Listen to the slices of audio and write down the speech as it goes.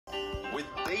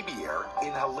BabyAir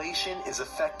inhalation is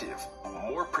effective,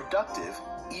 more productive,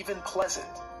 even pleasant.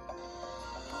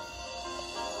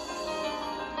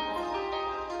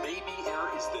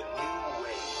 BabyAir is the new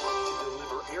way to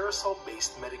deliver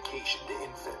aerosol-based medication to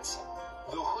infants.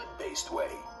 The hood-based way.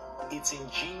 It's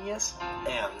ingenious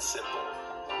and simple.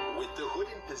 With the hood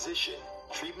in position,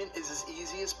 treatment is as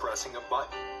easy as pressing a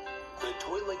button. The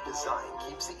toy-like design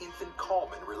keeps the infant calm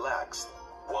and relaxed,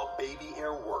 while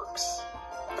BabyAir works.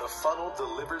 The funnel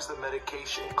delivers the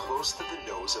medication close to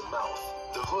the nose and mouth.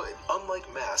 The hood,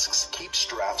 unlike masks, keeps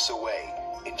drafts away,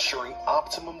 ensuring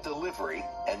optimum delivery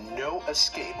and no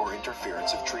escape or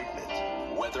interference of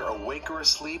treatment. Whether awake or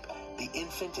asleep, the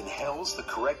infant inhales the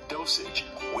correct dosage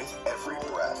with every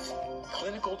breath.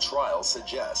 Clinical trials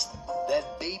suggest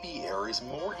that BabyAir is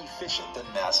more efficient than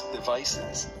mask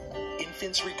devices.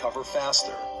 Infants recover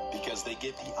faster because they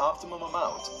get the optimum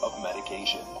amount of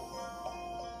medication.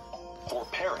 For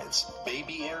parents,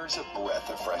 BabyAir is a breath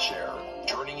of fresh air,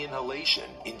 turning inhalation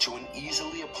into an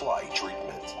easily applied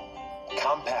treatment.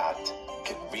 Compact,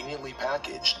 conveniently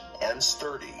packaged, and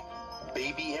sturdy,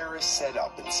 BabyAir is set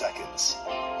up in seconds.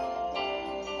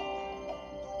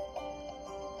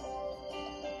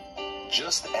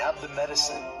 Just add the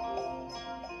medicine,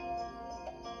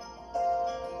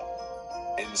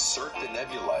 insert the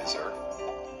nebulizer,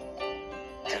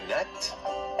 connect,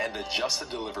 and adjust the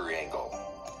delivery angle.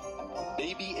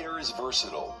 BabyAir is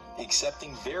versatile,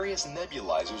 accepting various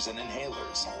nebulizers and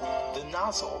inhalers. The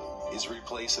nozzle is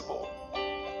replaceable.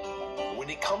 When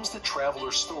it comes to travel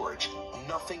or storage,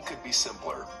 nothing could be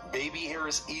simpler. BabyAir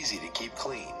is easy to keep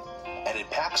clean, and it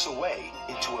packs away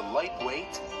into a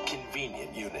lightweight,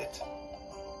 convenient unit.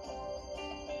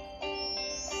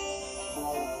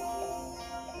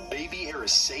 BabyAir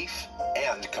is safe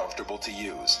and comfortable to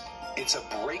use. It's a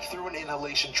breakthrough in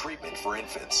inhalation treatment for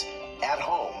infants, at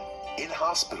home, in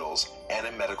hospitals, and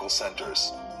in medical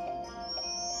centers.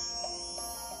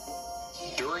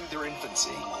 During their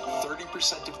infancy,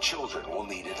 30% of children will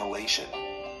need inhalation.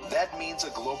 That means a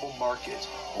global market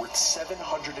worth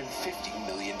 $750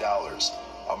 million,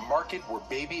 a market where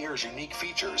BabyAir's unique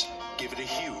features give it a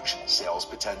huge sales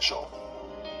potential.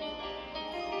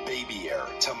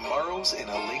 BabyAir, tomorrow's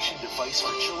inhalation device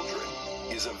for children,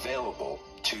 is available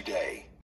today.